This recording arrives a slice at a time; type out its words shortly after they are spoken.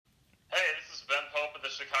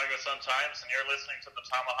Chicago Sun-Times, and you're listening to the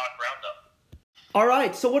Tomahawk Roundup. All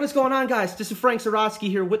right, so what is going on, guys? This is Frank Zarowski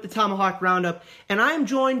here with the Tomahawk Roundup, and I am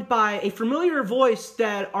joined by a familiar voice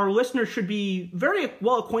that our listeners should be very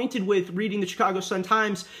well acquainted with reading the Chicago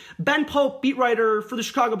Sun-Times, Ben Pope, beat writer for the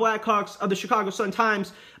Chicago Blackhawks of the Chicago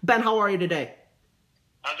Sun-Times. Ben, how are you today?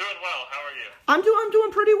 I'm doing well. How are you? I'm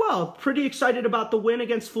doing pretty well. Pretty excited about the win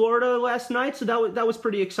against Florida last night, so that was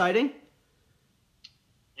pretty exciting.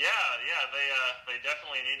 Yeah, they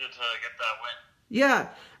definitely needed to get that win.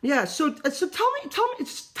 Yeah. So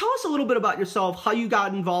tell us a little bit about yourself, how you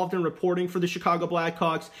got involved in reporting for the Chicago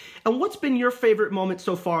Blackhawks, and what's been your favorite moment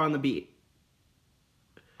so far on the beat?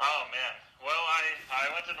 Oh man, well I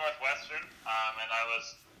went to Northwestern, and I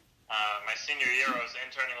was my senior year. I was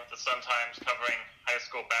interning with the Sun-Times covering high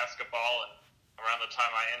school basketball, and around the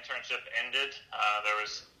time my internship ended, there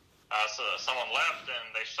was someone left,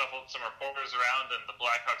 and they shuffled some reporters around, and the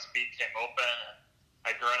Blackhawks beat came open.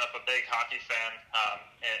 I'd grown up a big hockey fan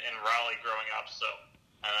in Raleigh growing up, so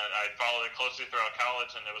I followed it closely throughout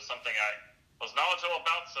college, and it was something I was knowledgeable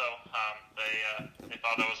about, so they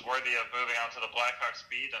thought I was worthy of moving on to the Blackhawks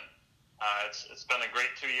beat, and it's been a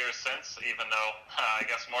great 2 years since, even though I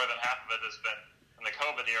guess more than half of it has been in the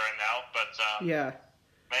COVID era now, but yeah.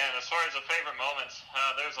 Man, as far as a favorite moment,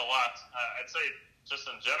 there's a lot. I'd say just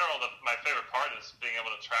in general, my favorite part is being able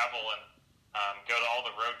to travel and go to all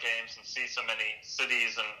the road games and see so many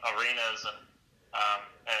cities and arenas, and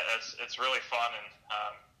it's really fun and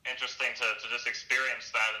interesting to just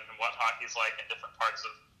experience that and what hockey's like in different parts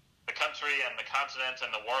of the country and the continent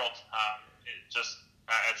and the world.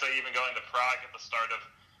 I'd say even going to Prague at the start of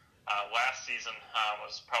last season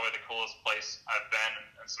was probably the coolest place I've been,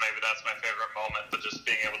 and so maybe that's my favorite moment, but just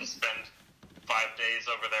being able to spend 5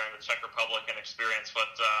 days over there in the Czech Republic and experience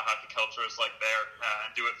what hockey culture is like there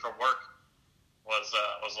and do it for work was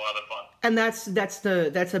a lot of fun. And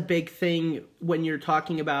that's a big thing when you're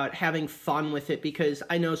talking about having fun with it, because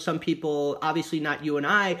I know some people, obviously not you and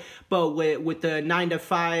I, but with the 9 to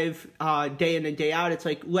 5 day in and day out, it's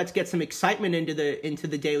like, let's get some excitement into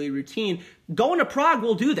the daily routine. Going to Prague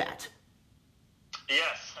will do that.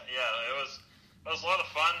 Yes, yeah, it was a lot of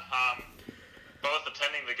fun. Both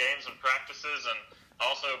attending the games and practices, and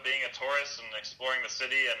also being a tourist and exploring the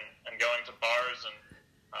city and going to bars and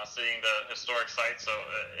seeing the historic sites. So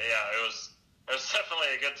it was definitely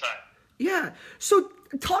a good time. Yeah. So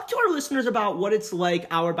talk to our listeners about what it's like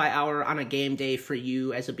hour by hour on a game day for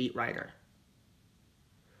you as a beat writer.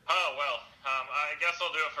 Oh, well, I guess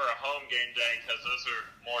I'll do it for a home game day because those are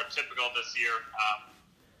more typical this year.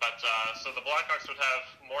 So the Blackhawks would have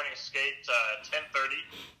morning skate at 10:30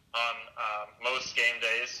 on most game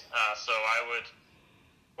days. So I would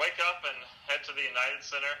wake up and head to the United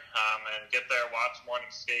Center and get there, watch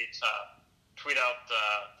morning skate, tweet out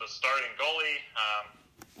the starting goalie,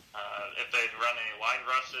 if they'd run any line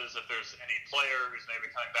rushes, if there's any player who's maybe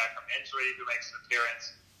coming back from injury who makes an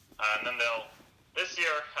appearance. And then this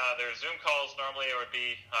year, there's Zoom calls. Normally it would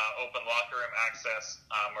be open locker room access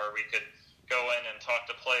where we could go in and talk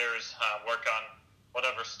to players, work on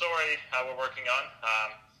whatever story we're working on.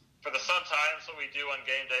 For the Sun-Times, what we do on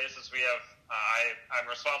game days is we have I'm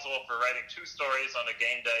responsible for writing 2 stories on a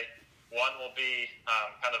game day. One will be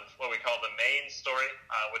kind of what we call the main story,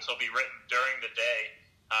 which will be written during the day,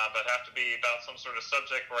 but have to be about some sort of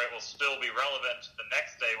subject where it will still be relevant the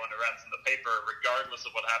next day when it runs in the paper, regardless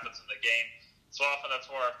of what happens in the game. So often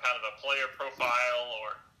that's more of kind of a player profile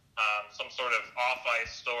or some sort of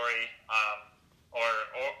off-ice story, or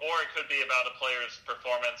it could be about a player's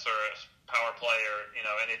performance or a power play or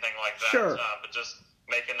anything like that. Sure. But just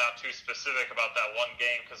make it not too specific about that one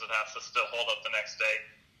game because it has to still hold up the next day.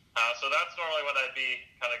 So that's normally what I'd be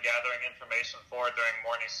kind of gathering information for during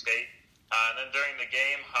morning skate. And then during the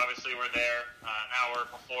game, obviously we're there an hour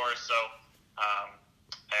before, and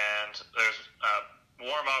there's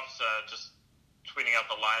warm-ups, just tweeting out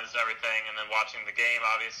the lines and everything, and then watching the game,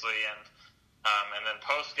 obviously, and then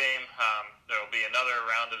post-game, there will be another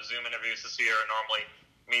round of Zoom interviews this year, normally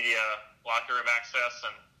media locker room access,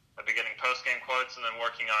 and I'll be getting post-game quotes, and then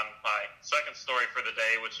working on my second story for the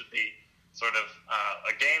day, which would be sort of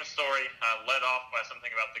a game story led off by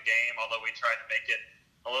something about the game, although we try to make it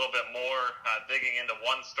a little bit more digging into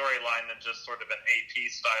one storyline than just sort of an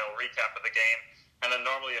AP-style recap of the game, and then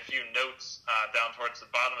normally a few notes down towards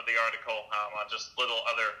the bottom of the article on just little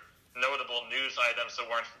other notable news items that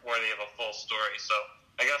weren't worthy of a full story. So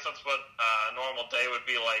I guess that's what a normal day would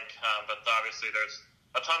be like, but obviously there's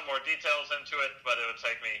a ton more details into it, but it would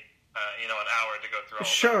take me an hour to go through all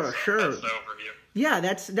Sure, that. So sure. That's the overview. Yeah,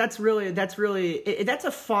 that's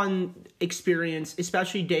a fun experience,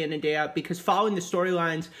 especially day in and day out, because following the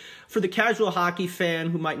storylines for the casual hockey fan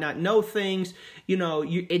who might not know things,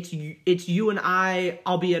 it's you and I,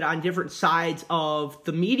 albeit on different sides of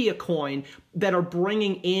the media coin, that are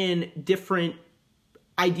bringing in different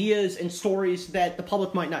ideas and stories that the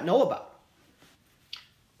public might not know about.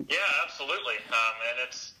 Yeah, absolutely. And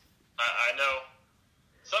I know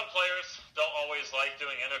some players don't always like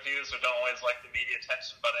doing interviews or don't always like the media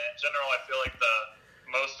attention, but in general, I feel like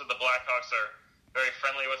most of the Blackhawks are very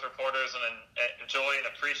friendly with reporters and enjoy and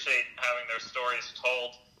appreciate having their stories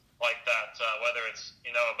told like that, whether it's,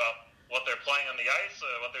 about what they're playing on the ice,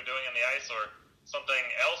 what they're doing on the ice, or something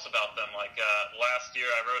else about them. Like last year,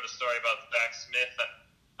 I wrote a story about Zach Smith and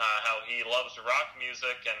how he loves rock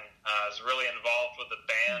music and is really involved with the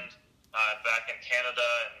band back in Canada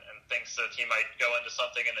and thinks that he might go into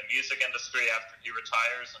something in the music industry after he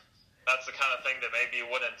retires. And that's the kind of thing that maybe you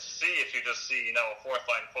wouldn't see if you just see, a fourth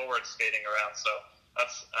line forward skating around. So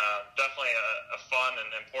that's definitely a fun and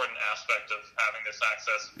important aspect of having this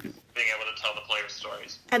access, being able to tell the players'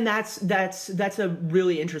 stories. And that's a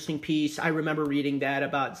really interesting piece. I remember reading that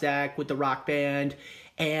about Zach with the rock band.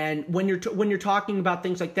 And when you're talking about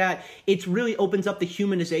things like that, it really opens up the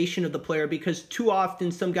humanization of the player, because too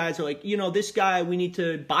often some guys are like, this guy, we need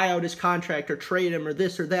to buy out his contract or trade him or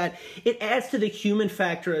this or that. It adds to the human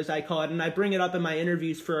factor, as I call it, and I bring it up in my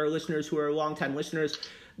interviews for our listeners who are longtime listeners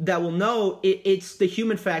that will know it's the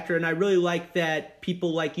human factor, and I really like that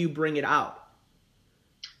people like you bring it out.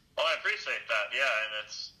 Well, I appreciate that, yeah, and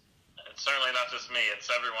it's certainly not just me.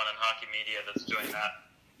 It's everyone in hockey media that's doing that.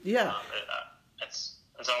 Yeah.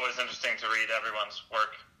 It's always interesting to read everyone's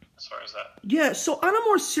work as far as that. Yeah, so on a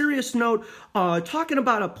more serious note, talking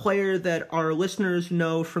about a player that our listeners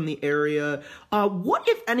know from the area, what,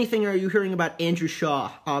 if anything, are you hearing about Andrew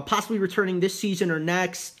Shaw, possibly returning this season or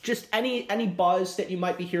next? Just any buzz that you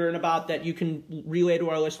might be hearing about that you can relay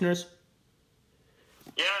to our listeners?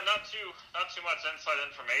 Yeah, not too much inside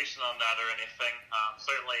information on that or anything.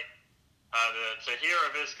 Certainly, to hear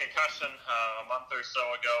of his concussion a month or so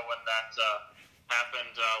ago when that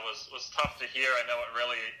happened was tough to hear. I know it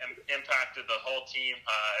really impacted the whole team.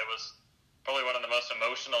 It was probably one of the most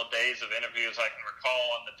emotional days of interviews I can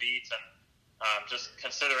recall on the beat, and just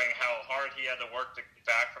considering how hard he had to work to get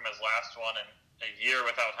back from his last one, and a year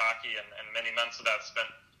without hockey, and many months of that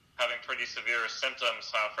spent having pretty severe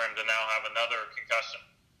symptoms, for him to now have another concussion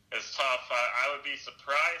is tough. I would be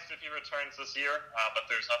surprised if he returns this year, but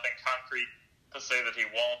there's nothing concrete to say that he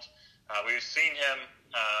won't. We've seen him,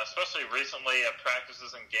 especially recently at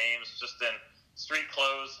practices and games, just in street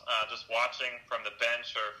clothes, just watching from the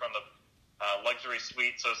bench or from the luxury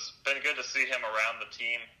suite. So it's been good to see him around the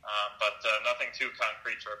team, but nothing too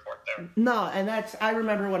concrete to report there. No, and I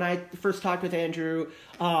remember when I first talked with Andrew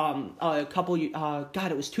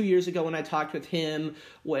it was 2 years ago when I talked with him,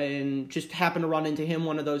 when just happened to run into him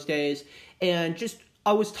one of those days, and just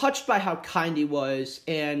I was touched by how kind he was,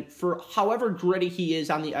 and for however gritty he is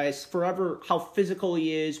on the ice, forever how physical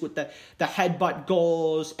he is with the headbutt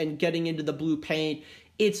goals and getting into the blue paint.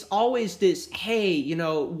 It's always this, hey,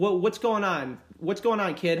 what's going on? What's going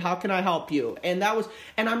on, kid? How can I help you? And I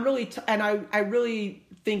really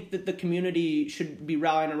think that the community should be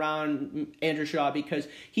rallying around Andrew Shaw, because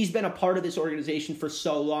he's been a part of this organization for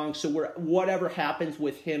so long. So whatever happens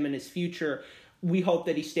with him in his future, we hope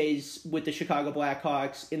that he stays with the Chicago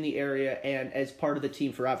Blackhawks in the area and as part of the team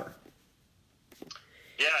forever.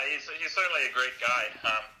 Yeah, he's certainly a great guy.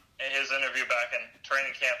 In his interview back in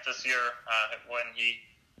training camp this year, when he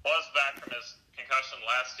was back from his concussion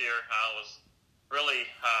last year, was really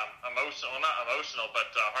emotional, well, not emotional, but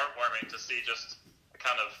heartwarming to see just the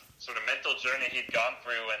kind of sort of mental journey he'd gone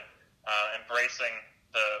through, and embracing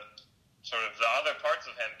the sort of the other parts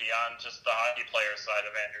of him beyond just the hockey player side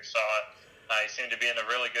of Andrew Shaw. He seemed to be in a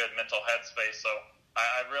really good mental headspace, so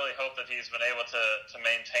I really hope that he's been able to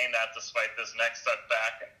maintain that despite this next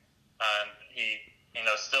setback, and he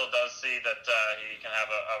still does see that he can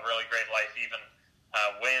have a really great life even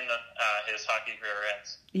when his hockey career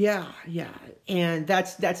ends. Yeah, and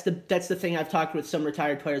that's the thing I've talked with some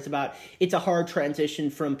retired players about. It's a hard transition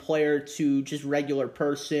from player to just regular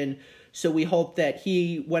person. So we hope that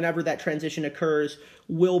he, whenever that transition occurs,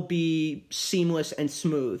 will be seamless and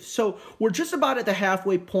smooth. So we're just about at the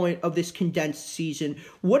halfway point of this condensed season.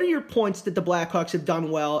 What are your points that the Blackhawks have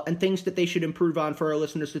done well and things that they should improve on for our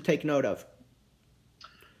listeners to take note of?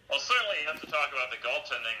 Well, certainly you have to talk about the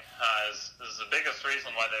goaltending. Is the biggest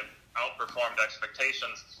reason why they've outperformed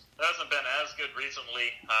expectations. It hasn't been as good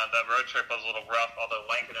recently. That road trip was a little rough, although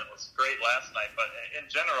Lankinen was great last night. But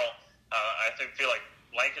in general, I feel like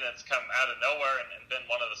Lankinen's come out of nowhere and been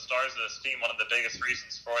one of the stars of this team, one of the biggest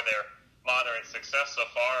reasons for their moderate success so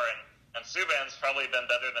far. And Subban's probably been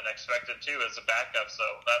better than expected, too, as a backup. So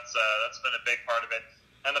that's been a big part of it.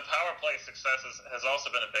 And the power play success has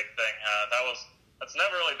also been a big thing. That's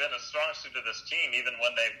never really been a strong suit of this team, even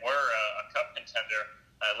when they were a cup contender,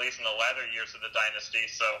 at least in the latter years of the dynasty.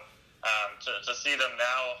 So to see them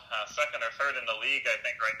now second or third in the league, I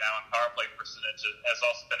think right now in power play percentage has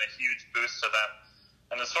also been a huge boost to them.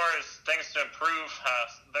 And as far as things to improve,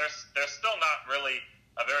 they're still not really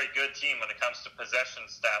a very good team when it comes to possession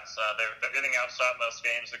stats. They're getting outshot most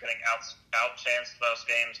games. They're getting outchanced most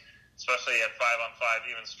games, especially at 5-on-5,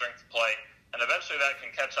 even strength play. And eventually that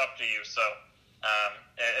can catch up to you. So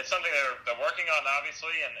it's something they're working on,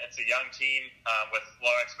 obviously, and it's a young team with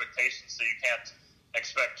low expectations, so you can't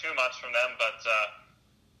expect too much from them. But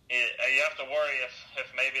you have to worry if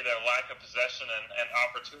maybe their lack of possession and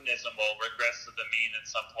opportunism will regress to the mean at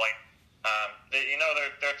some point.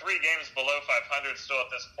 They're 3 games below 500 still at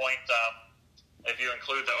this point, if you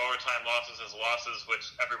include the overtime losses as losses,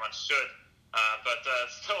 which everyone should. But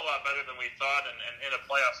still a lot better than we thought, and in a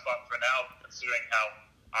playoff spot for now, considering how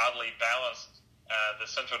oddly balanced the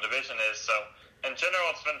Central Division is. So in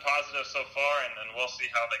general, it's been positive so far, and we'll see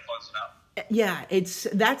how they close it out. Yeah,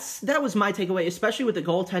 that was my takeaway, especially with the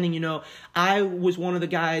goaltending. I was one of the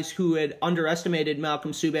guys who had underestimated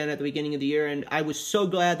Malcolm Subban at the beginning of the year, and I was so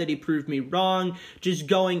glad that he proved me wrong. Just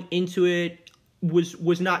going into it,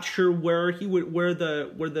 was not sure where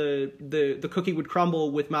the cookie would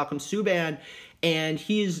crumble with Malcolm Subban, and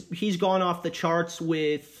he's gone off the charts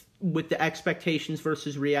with the expectations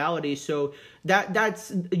versus reality. So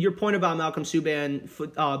that's your point about Malcolm Subban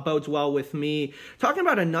bodes well with me. Talking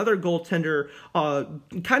about another goaltender,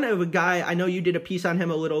 kind of a guy, I know you did a piece on him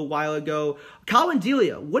a little while ago, Collin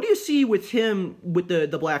Delia. What do you see with him with the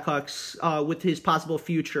Blackhawks, with his possible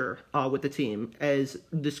future with the team, as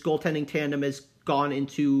this goaltending tandem has gone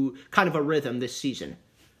into kind of a rhythm this season?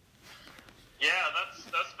 Yeah,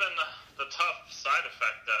 that's been the tough side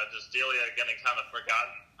effect. Just Delia getting kind of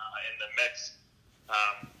forgotten in the mix.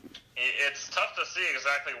 It's tough to see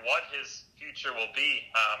exactly what his future will be.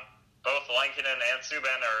 Both Lankinen and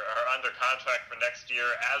Subban are under contract for next year,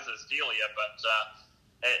 as is Delia, but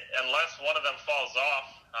unless one of them falls off,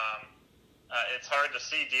 it's hard to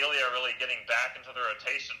see Delia really getting back into the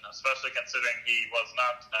rotation, especially considering he was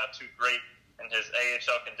not too great in his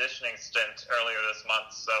AHL conditioning stint earlier this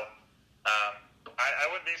month. So I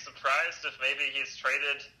would be surprised if maybe he's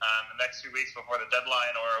traded the next few weeks before the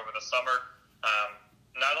deadline or over the summer,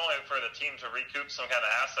 not only for the team to recoup some kind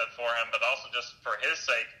of asset for him, but also just for his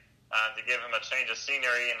sake, to give him a change of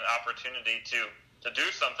scenery and an opportunity to do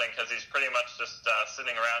something, because he's pretty much just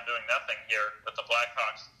sitting around doing nothing here with the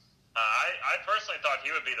Blackhawks. I personally thought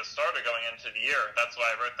he would be the starter going into the year. That's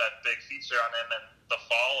why I wrote that big feature on him in the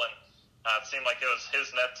fall, and it seemed like it was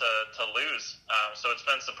his net to lose. So it's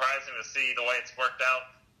been surprising to see the way it's worked out.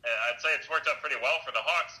 I'd say it's worked out pretty well for the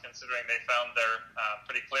Hawks, considering they found their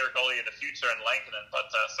pretty clear goalie of the future in Lankinen, but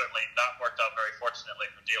certainly not worked out very fortunately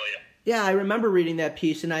for Delia. Yeah, I remember reading that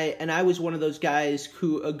piece, and I was one of those guys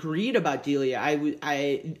who agreed about Delia.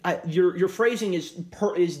 Your phrasing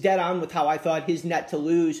is dead on with how I thought his net to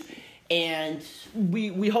lose. And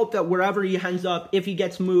we hope that wherever he ends up, if he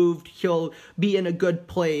gets moved, he'll be in a good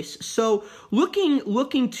place. So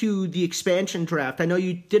looking to the expansion draft, I know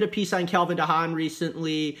you did a piece on Calvin DeHaan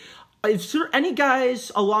recently. Is there any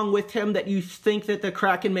guys along with him that you think that the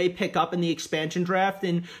Kraken may pick up in the expansion draft?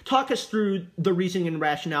 And talk us through the reasoning and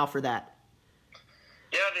rationale for that.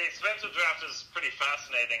 Yeah, the expansion draft is pretty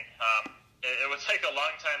fascinating. It would take a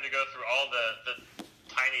long time to go through all the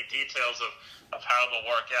tiny details of how it'll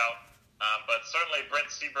work out. But certainly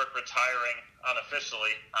Brent Seabrook retiring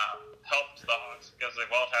unofficially helped the Hawks, because they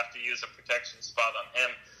won't have to use a protection spot on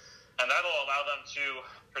him. And that'll allow them to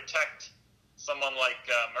protect someone like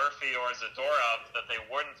Murphy or Zadorov that they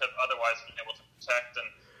wouldn't have otherwise been able to protect. And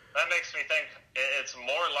that makes me think it's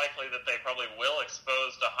more likely that they probably will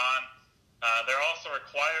expose DeHaan. They're also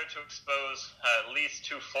required to expose at least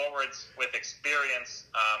 2 forwards with experience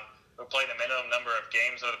who played a minimum number of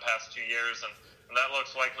games over the past 2 years, and that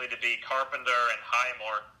looks likely to be Carpenter and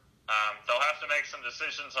Highmore. They'll have to make some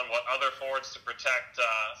decisions on what other forwards to protect.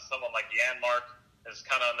 Someone like Janmark is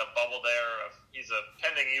kind of on the bubble there. He's a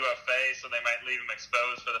pending UFA, so they might leave him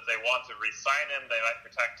exposed, but if they want to re-sign him, they might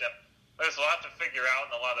protect him. There's a lot to figure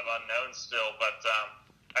out and a lot of unknowns still, but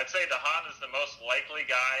I'd say DeHaan is the most likely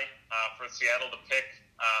guy for Seattle to pick.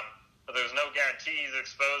 But there's no guarantee he's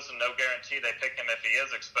exposed and no guarantee they pick him if he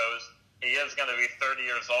is exposed. He is going to be 30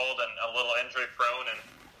 years old and a little injury prone, and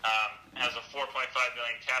has a $4.5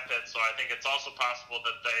 million cap hit, so I think it's also possible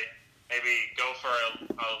that they maybe go for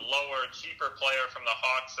a lower, cheaper player from the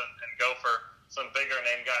Hawks and go for some bigger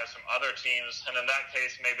name guys from other teams. And in that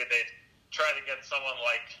case, maybe they'd try to get someone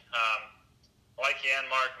like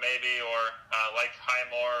Janmark maybe, or like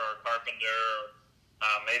Highmore or Carpenter, or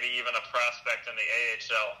maybe even a prospect in the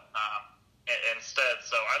AHL instead.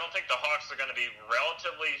 So I don't think the Hawks are going to be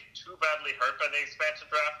relatively too badly hurt by the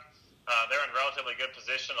expansion draft. They're in relatively good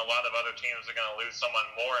position. A lot of other teams are going to lose someone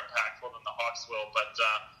more impactful than the Hawks will. But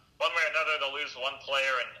one way or another, they'll lose one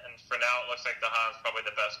player, and for now, it looks like the Hawks probably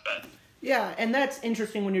the best bet. Yeah, and that's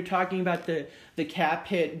interesting when you're talking about the cap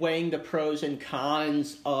hit, weighing the pros and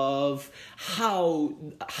cons of how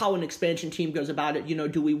an expansion team goes about it. You know,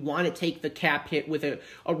 do we want to take the cap hit with a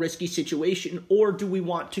risky situation, or do we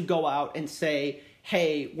want to go out and say,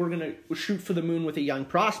 hey, we're going to shoot for the moon with a young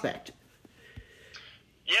prospect?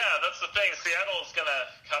 Yeah, that's the thing. Seattle's going to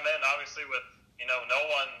come in, obviously, with no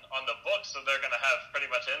one on the books, so they're going to have pretty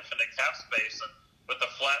much infinite cap space. And with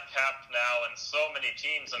the flat cap now and so many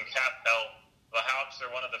teams in cap hell, the Hawks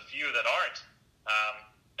are one of the few that aren't.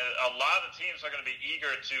 A lot of teams are going to be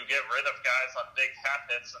eager to get rid of guys on big cap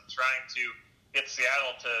hits and trying to get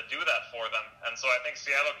Seattle to do that for them. And so I think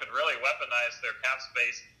Seattle could really weaponize their cap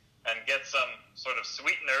space and get some sort of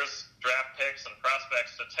sweeteners, draft picks, and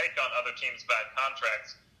prospects to take on other teams' bad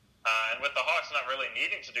contracts. And with the Hawks not really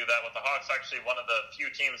needing to do that, with the Hawks actually one of the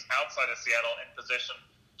few teams outside of Seattle in position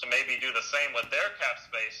to maybe do the same with their cap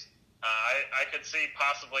space, I could see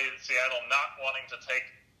possibly Seattle not wanting to take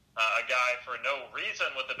a guy for no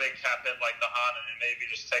reason with a big cap hit like the Hahn, and maybe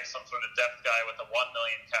just take some sort of depth guy with a $1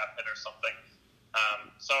 million cap hit or something.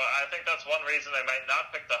 So I think that's one reason they might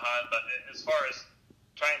not pick the Hahn, but as far as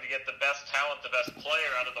trying to get the best talent, the best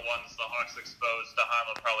player out of the ones the Hawks exposed, the Hahn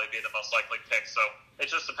will probably be the most likely pick. So it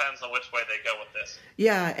just depends on which way they go with this.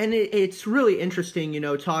 Yeah, and it's really interesting,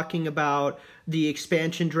 talking about the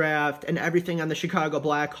expansion draft and everything on the Chicago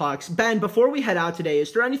Blackhawks. Ben, before we head out today,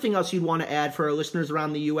 is there anything else you'd want to add for our listeners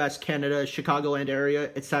around the U.S., Canada, Chicagoland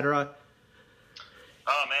area, etc.?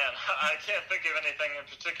 Oh, man, I can't think of anything in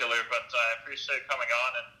particular, but I appreciate coming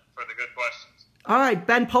on and for the good questions. All right,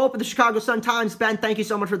 Ben Pope of the Chicago Sun-Times. Ben, thank you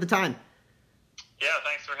so much for the time. Yeah,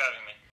 thanks for having me.